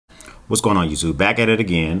What's going on, YouTube? Back at it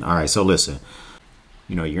again. All right, so listen,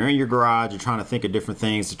 you're in your garage, you're trying to think of different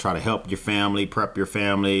things to try to help your family, prep your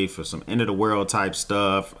family for some end of the world type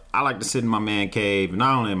stuff. I like to sit in my man cave.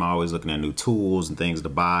 Not only am I always looking at new tools and things to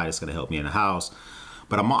buy that's going to help me in the house,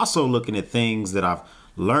 but I'm also looking at things that I've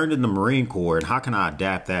learned in the Marine Corps and how can I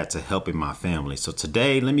adapt that to helping my family. So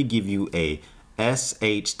today, let me give you a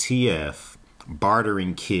SHTF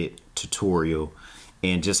bartering kit tutorial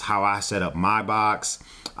and just how I set up my box.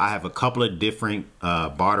 I have a couple of different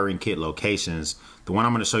bartering kit locations. The one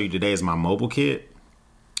I'm going to show you today is my mobile kit.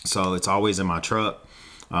 So it's always in my truck.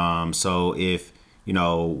 So if,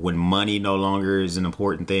 when money no longer is an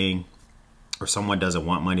important thing, or someone doesn't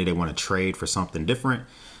want money, they want to trade for something different,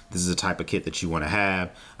 this is the type of kit that you want to have.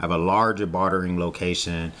 I have a larger bartering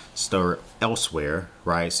location store elsewhere,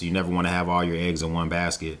 right? So you never want to have all your eggs in one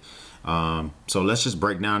basket. So let's just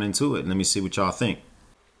break down into it and let me see what y'all think.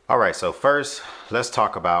 All right, so first, let's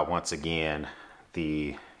talk about, once again,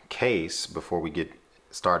 the case before we get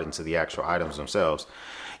started into the actual items themselves.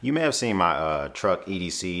 You may have seen my truck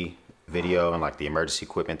EDC video and like the emergency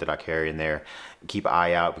equipment that I carry in there. Keep an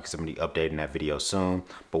eye out because I'm going to be updating that video soon.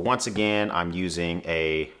 But once again, I'm using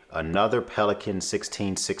another Pelican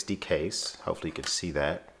 1660 case. Hopefully you can see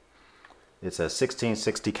that. It's a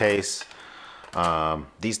 1660 case.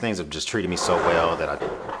 These things have just treated me so well that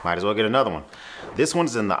I might as well get another one. This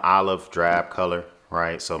one's in the olive drab color,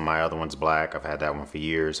 right? So my other one's black. I've had that one for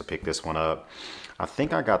years. I picked this one up. I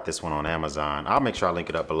think I got this one on Amazon. I'll make sure I link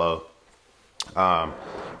it up below.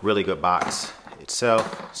 Really good box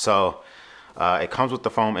itself. So it comes with the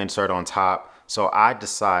foam insert on top. So I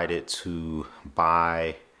decided to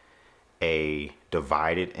buy a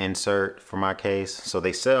divided insert for my case. So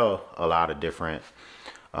they sell a lot of different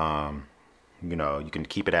you can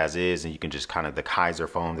keep it as is, and you can just kind of, the Kaiser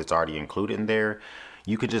foam that's already included in there,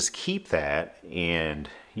 you could just keep that and,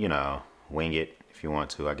 wing it if you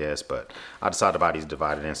want to, I guess. But I decided to buy these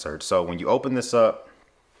divided inserts. So when you open this up,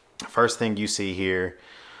 first thing you see here,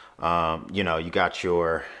 you got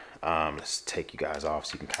your, let's take you guys off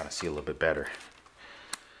so you can kind of see a little bit better.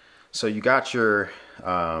 So you got your,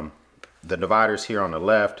 the dividers here on the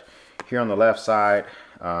left. Here on the left side,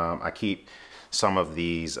 I keep some of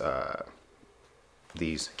these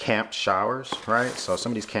camped showers, right? So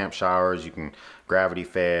some of these camp showers, you can gravity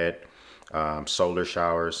fed, solar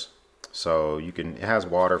showers. So you can, it has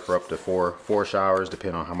water for up to four showers,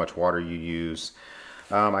 depending on how much water you use.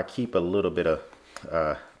 I keep a little bit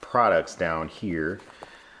of products down here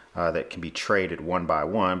that can be traded one by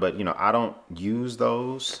one, but I don't use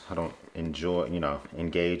those. I don't enjoy,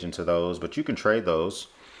 engage into those, but you can trade those,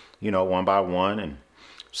 one by one, and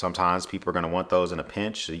sometimes people are going to want those in a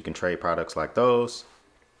pinch, so you can trade products like those.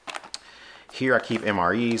 Here I keep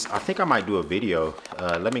MREs. I think I might do a video.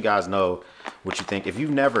 Let me guys know what you think. If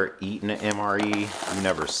you've never eaten an MRE, you've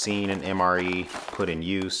never seen an MRE put in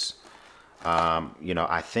use,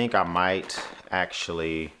 I think I might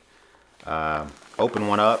actually open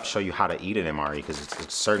one up, show you how to eat an MRE, because it's a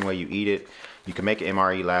certain way you eat it. You can make an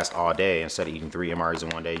MRE last all day. Instead of eating 3 MREs in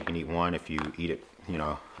one day, you can eat one if you eat it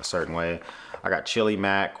a certain way. I got chili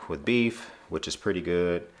mac with beef, which is pretty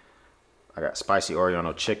good. I got spicy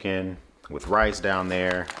Oriental chicken with rice down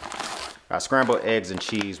there. Got scrambled eggs and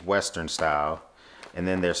cheese Western style, and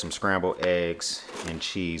then there's some scrambled eggs and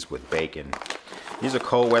cheese with bacon. These are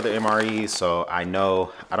cold weather MREs, so I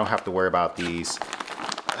know I don't have to worry about these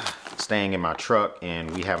staying in my truck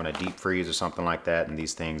and we having a deep freeze or something like that and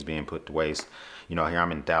these things being put to waste. Here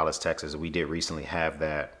I'm in Dallas, Texas. We did recently have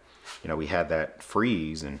that. We had that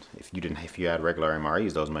freeze, and if you had regular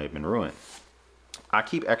MREs, those may have been ruined. I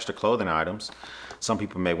keep extra clothing items. Some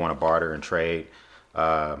people may want to barter and trade.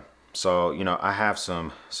 So I have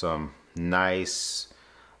some nice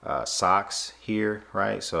socks here,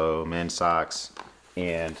 right? So men's socks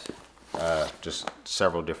and just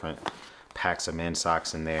several different packs of men's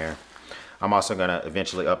socks in there. I'm also gonna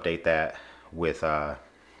eventually update that with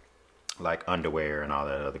like underwear and all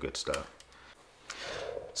that other good stuff.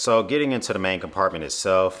 So getting into the main compartment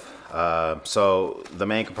itself. So the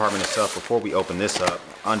main compartment itself, before we open this up,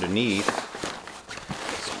 underneath,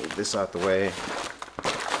 let's move this out the way.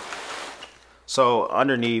 So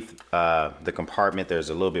underneath the compartment, there's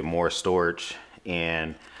a little bit more storage,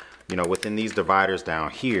 and within these dividers down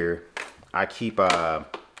here, I keep a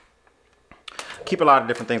lot of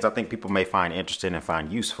different things I think people may find interesting and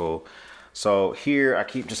find useful. So here I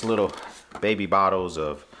keep just little baby bottles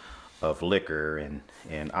of liquor and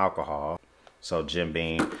alcohol, so Jim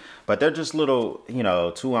Beam, but they're just little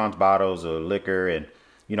 2-ounce bottles of liquor, and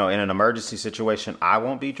in an emergency situation I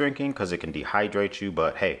won't be drinking because it can dehydrate you,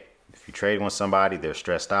 but hey, if you trade with somebody, they're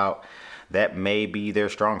stressed out, that may be their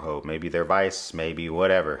stronghold, maybe their vice, maybe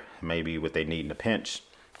whatever, maybe what they need in a pinch.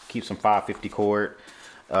 Keep some 550 cord.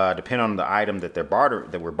 Depending on the item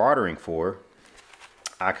that we're bartering for,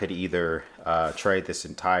 I could either trade this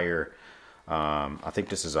entire, I think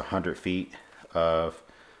this is 100 feet of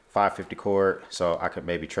 550 cord, so I could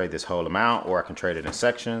maybe trade this whole amount, or I can trade it in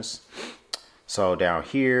sections. So down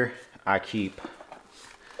here I keep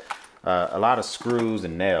a lot of screws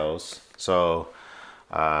and nails. So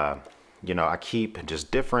you know, I keep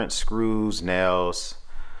just different screws, nails,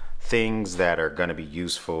 things that are going to be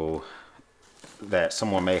useful, that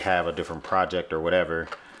someone may have a different project or whatever.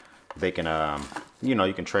 They can you know,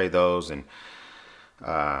 you can trade those and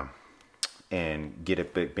get a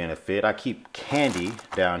big benefit. I keep candy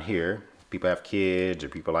down here. People have kids or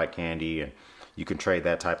people like candy, and you can trade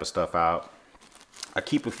that type of stuff out. I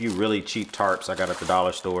keep a few really cheap tarps I got at the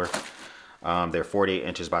dollar store. They're 48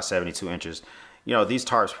 inches by 72 inches. You know, these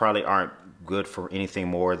tarps probably aren't good for anything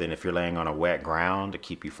more than if you're laying on a wet ground, to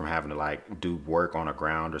keep you from having to like do work on a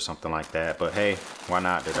ground or something like that. But hey, why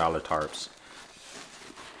not? They're dollar tarps.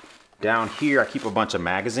 Down here I keep a bunch of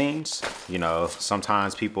magazines. You know,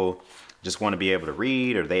 sometimes people just want to be able to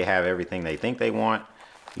read, or they have everything they think they want.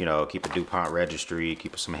 You know, keep a DuPont registry,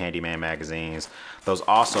 keep some handyman magazines. Those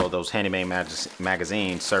handyman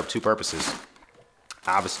magazines serve two purposes.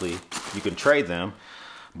 Obviously, you can trade them,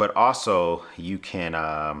 but also you can,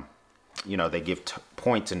 you know, they give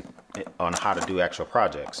points on how to do actual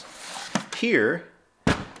projects. Here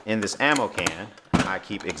in this ammo can, I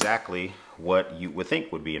keep exactly what you would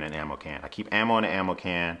think would be in an ammo can. I keep ammo in an ammo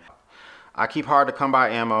can. I keep hard to come by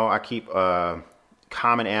ammo. I keep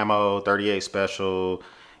common ammo, 38 special.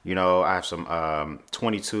 You know, I have some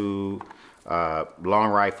 22 long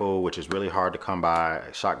rifle, which is really hard to come by.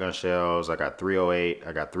 Shotgun shells. I got 308.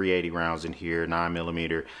 I got 380 rounds in here,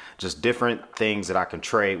 9mm. Just different things that I can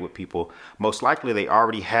trade with people. Most likely they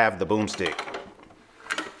already have the boomstick.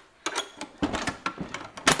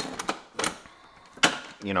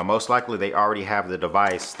 You know, most likely they already have the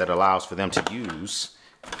device that allows for them to use,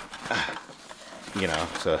 you know,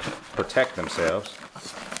 to protect themselves.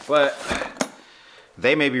 But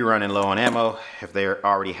they may be running low on ammo if they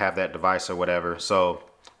already have that device or whatever. So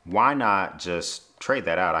why not just trade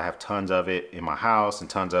that out? I have tons of it in my house and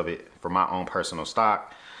tons of it for my own personal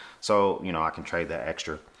stock. So, you know, I can trade that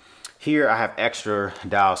extra. Here I have extra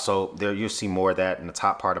dial soap. There you'll see more of that in the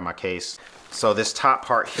top part of my case. So this top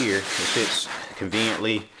part here, it fits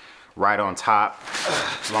conveniently right on top.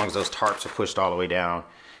 As long as those tarps are pushed all the way down,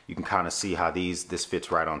 you can kind of see how this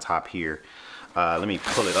fits right on top here. Let me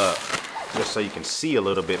pull it up just so you can see a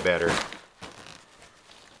little bit better.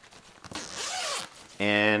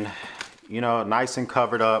 And, you know, nice and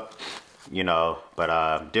covered up, you know,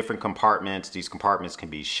 but different compartments. These compartments can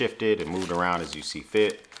be shifted and moved around as you see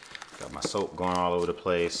fit. Got my soap going all over the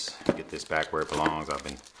place. Get this back where it belongs. I've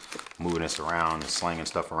been moving this around and slinging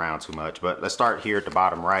stuff around too much. But let's start here at the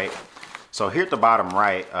bottom right. So here at the bottom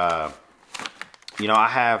right, you know, I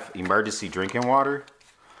have emergency drinking water.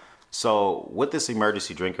 So with this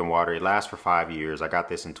emergency drinking water, it lasts for 5 years. I got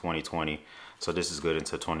this in 2020, so this is good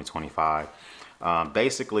until 2025.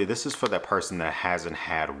 Basically, this is for that person that hasn't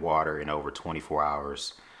had water in over 24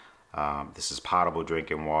 hours. This is potable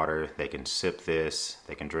drinking water. They can sip this,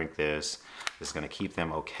 they can drink this. This is gonna keep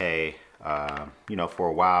them okay, you know, for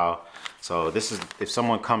a while. So this is, if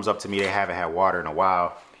someone comes up to me, they haven't had water in a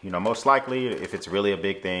while, you know, most likely if it's really a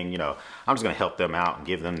big thing, you know, I'm just gonna help them out and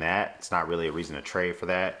give them that. It's not really a reason to trade for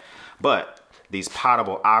that. But these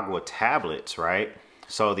potable agua tablets, right?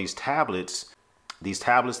 So these tablets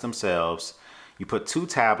themselves, you put 2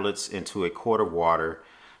 tablets into a quart of water,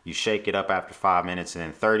 you shake it up after 5 minutes, and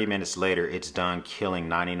then 30 minutes later, it's done killing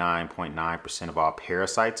 99.9% of all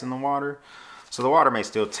parasites in the water. So the water may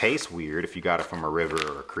still taste weird if you got it from a river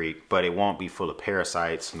or a creek, but it won't be full of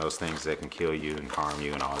parasites and those things that can kill you and harm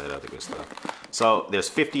you and all that other good stuff. So there's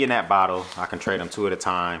 50 in that bottle. I can trade them 2 at a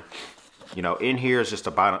time. You know, in here is just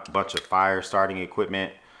a bunch of fire starting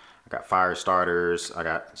equipment. I got fire starters. I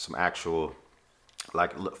got some actual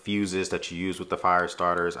like fuses that you use with the fire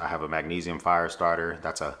starters. I have a magnesium fire starter.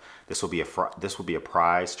 This will be a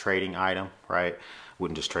prize trading item, right?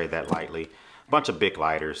 Wouldn't just trade that lightly. A bunch of Bic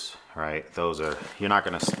lighters, right? Those are, you're not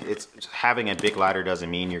gonna, having a Bic lighter doesn't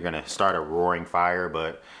mean you're gonna start a roaring fire,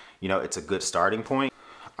 but you know, it's a good starting point.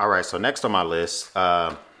 All right, so next on my list,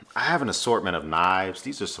 I have an assortment of knives.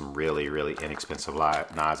 These are some really, really inexpensive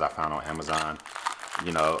knives I found on Amazon.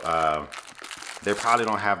 You know, they probably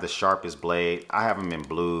don't have the sharpest blade. I have them in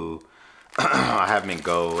blue. I have them in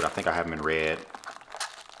gold. I think I have them in red.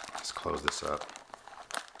 Let's close this up.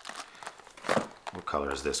 What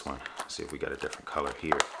color is this one? Let's see if we got a different color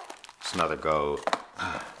here. It's another gold.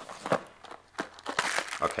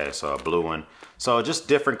 Okay, so a blue one. So just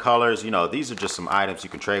different colors. You know, these are just some items you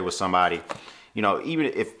can trade with somebody. You know, even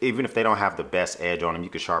if they don't have the best edge on them, you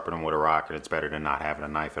can sharpen them with a rock, and it's better than not having a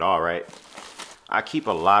knife at all, right? I keep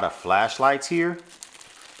a lot of flashlights here.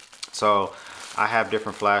 So I have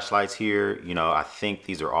different flashlights here. You know, I think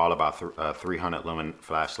these are all about 300 lumen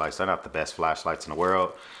flashlights. They're not the best flashlights in the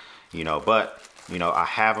world, you know, but you know, I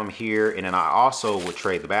have them here, and then I also would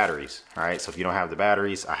trade the batteries. All right, so if you don't have the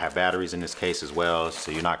batteries, I have batteries in this case as well.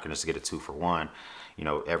 So you're not going to just get a 2-for-1. You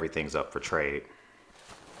know, everything's up for trade.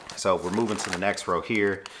 So we're moving to the next row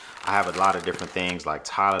here. I have a lot of different things like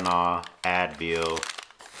Tylenol, Advil.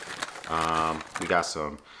 We got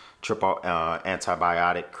some triple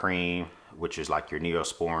antibiotic cream, which is like your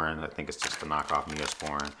Neosporin. I think it's just a knockoff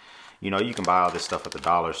Neosporin. You know, you can buy all this stuff at the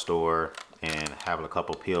dollar store and have a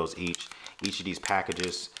couple pills each. Each of these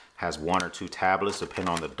packages has 1 or 2 tablets,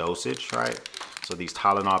 depending on the dosage, right? So these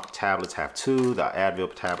Tylenol tablets have 2, the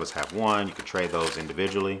Advil tablets have 1. You can trade those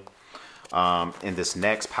individually. In this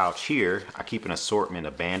next pouch here, I keep an assortment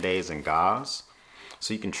of Band-Aids and gauze.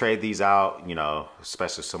 So you can trade these out, you know,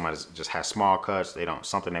 especially if somebody just has small cuts,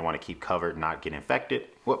 something they want to keep covered, not get infected.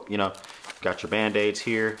 Whoop, you know, got your Band-Aids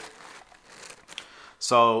here.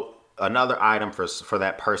 So another item for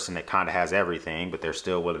that person that kind of has everything, but they're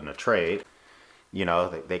still willing to trade. You know,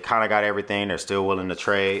 they kind of got everything, they're still willing to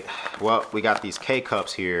trade. Well, we got these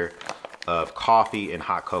K-cups here of coffee and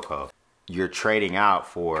hot cocoa. You're trading out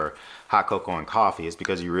for hot cocoa and coffee. It's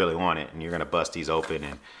because you really want it, and you're gonna bust these open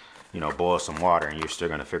and, you know, boil some water, and you're still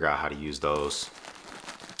gonna figure out how to use those.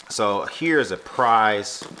 So here's a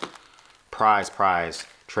prize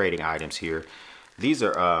trading items here. These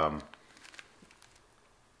are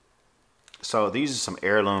so these are some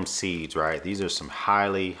heirloom seeds, right? These are some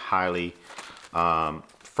highly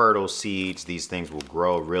fertile seeds. These things will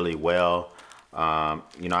grow really well.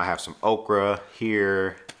 You know, I have some okra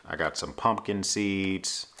here. I got some pumpkin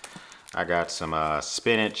seeds. I got some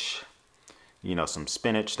spinach. You know, some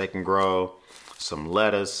spinach they can grow. Some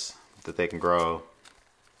lettuce that they can grow.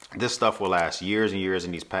 This stuff will last years and years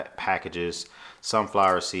in these packages.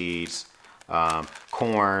 Sunflower seeds,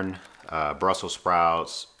 corn, Brussels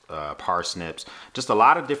sprouts, parsnips, just a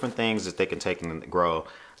lot of different things that they can take and grow.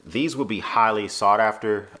 These will be highly sought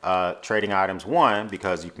after trading items. 1,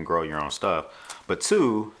 because you can grow your own stuff, but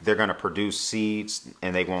 2, they're going to produce seeds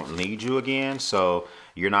and they won't need you again. So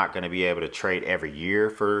you're not going to be able to trade every year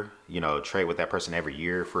for, you know, trade with that person every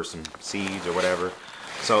year for some seeds or whatever.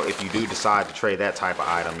 So if you do decide to trade that type of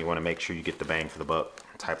item, you want to make sure you get the bang for the buck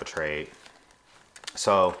type of trade.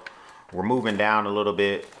 So we're moving down a little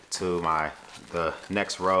bit to the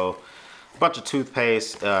next row. A bunch of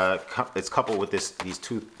toothpaste. It's coupled with these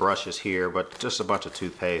toothbrushes here, but just a bunch of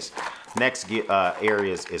toothpaste. Next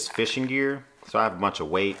areas is fishing gear. So I have a bunch of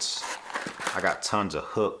weights. I got tons of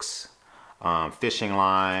hooks, fishing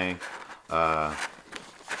line, a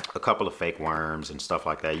couple of fake worms and stuff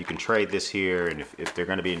like that. You can trade this here, and if they're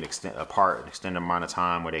going to be an extended amount of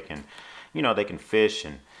time where they can, you know, they can fish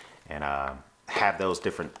and have those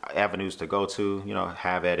different avenues to go to, you know,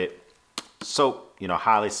 have at it. Soap, you know,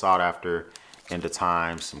 highly sought after in the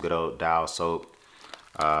times. Some good old Dow soap.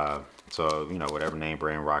 So, you know, whatever name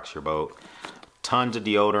brand rocks your boat. Tons of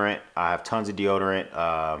deodorant. I have tons of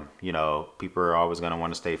deodorant. You know, people are always going to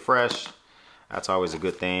want to stay fresh. That's always a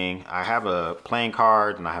good thing. I have a playing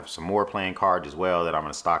card, and I have some more playing cards as well that I'm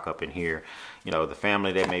going to stock up in here. You know, the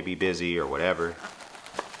family that may be busy or whatever.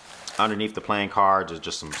 Underneath the playing cards is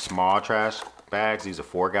just some small trash bags. These are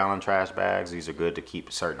 4-gallon trash bags. These are good to keep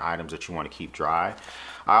certain items that you want to keep dry.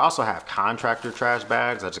 I also have contractor trash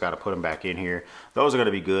bags. I just got to put them back in here. Those are going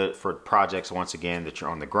to be good for projects, once again, that you're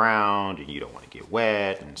on the ground and you don't want to get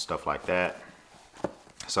wet and stuff like that.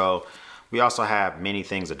 So we also have many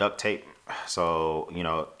things of duct tape. So, you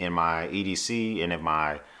know, in my EDC and in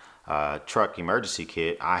my truck emergency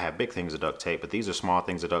kit, I have big things of duct tape, but these are small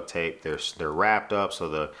things of duct tape. They're wrapped up, so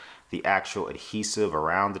the actual adhesive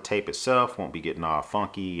around the tape itself won't be getting all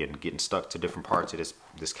funky and getting stuck to different parts of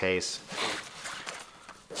this case.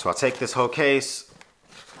 So I'll take this whole case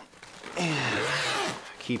and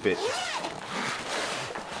keep it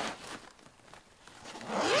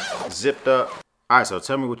zipped up. All right, so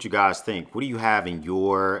tell me what you guys think. What do you have in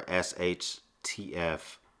your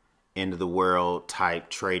SHTF end of the world type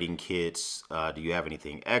trading kits? Do you have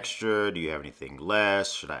anything extra? Do you have anything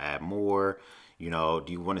less? Should I add more? You know,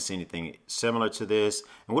 do you want to see anything similar to this?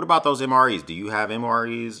 And what about those MREs? Do you have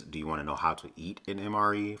MREs? Do you want to know how to eat an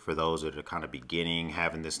MRE for those that are kind of beginning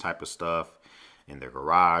having this type of stuff in their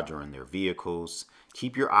garage or in their vehicles?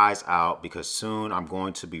 Keep your eyes out, because soon I'm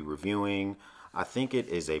going to be reviewing I think it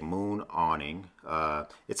is a moon awning.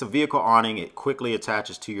 It's a vehicle awning. It quickly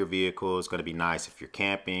attaches to your vehicle. It's going to be nice if you're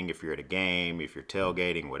camping, if you're at a game, if you're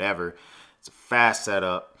tailgating, whatever. It's a fast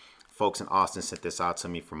setup. Folks in Austin sent this out to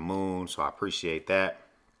me from Moon, so I appreciate that.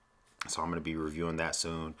 So I'm going to be reviewing that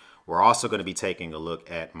soon. We're also going to be taking a look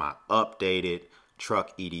at my updated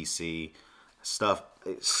truck EDC. Stuff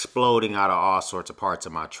exploding out of all sorts of parts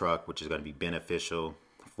of my truck, which is going to be beneficial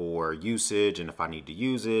for usage and if I need to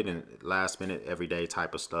use it and last minute everyday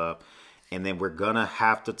type of stuff. And then we're gonna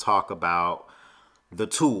have to talk about the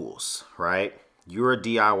tools, right? You're a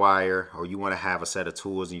DIYer or you want to have a set of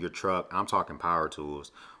tools in your truck. I'm talking power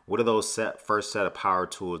tools. What are those first set of power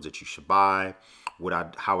tools that you should buy?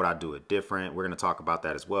 How would I do it different? We're going to talk about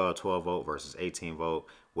that as well. 12 volt versus 18 volt.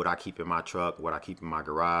 What I keep in my truck, what I keep in my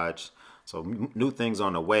garage. So new things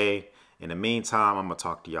on the way. In the meantime, I'm going to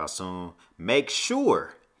talk to y'all soon. Make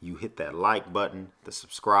sure you hit that like button, the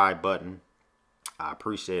subscribe button. I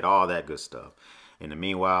appreciate all that good stuff. In the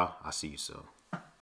meanwhile, I'll see you soon.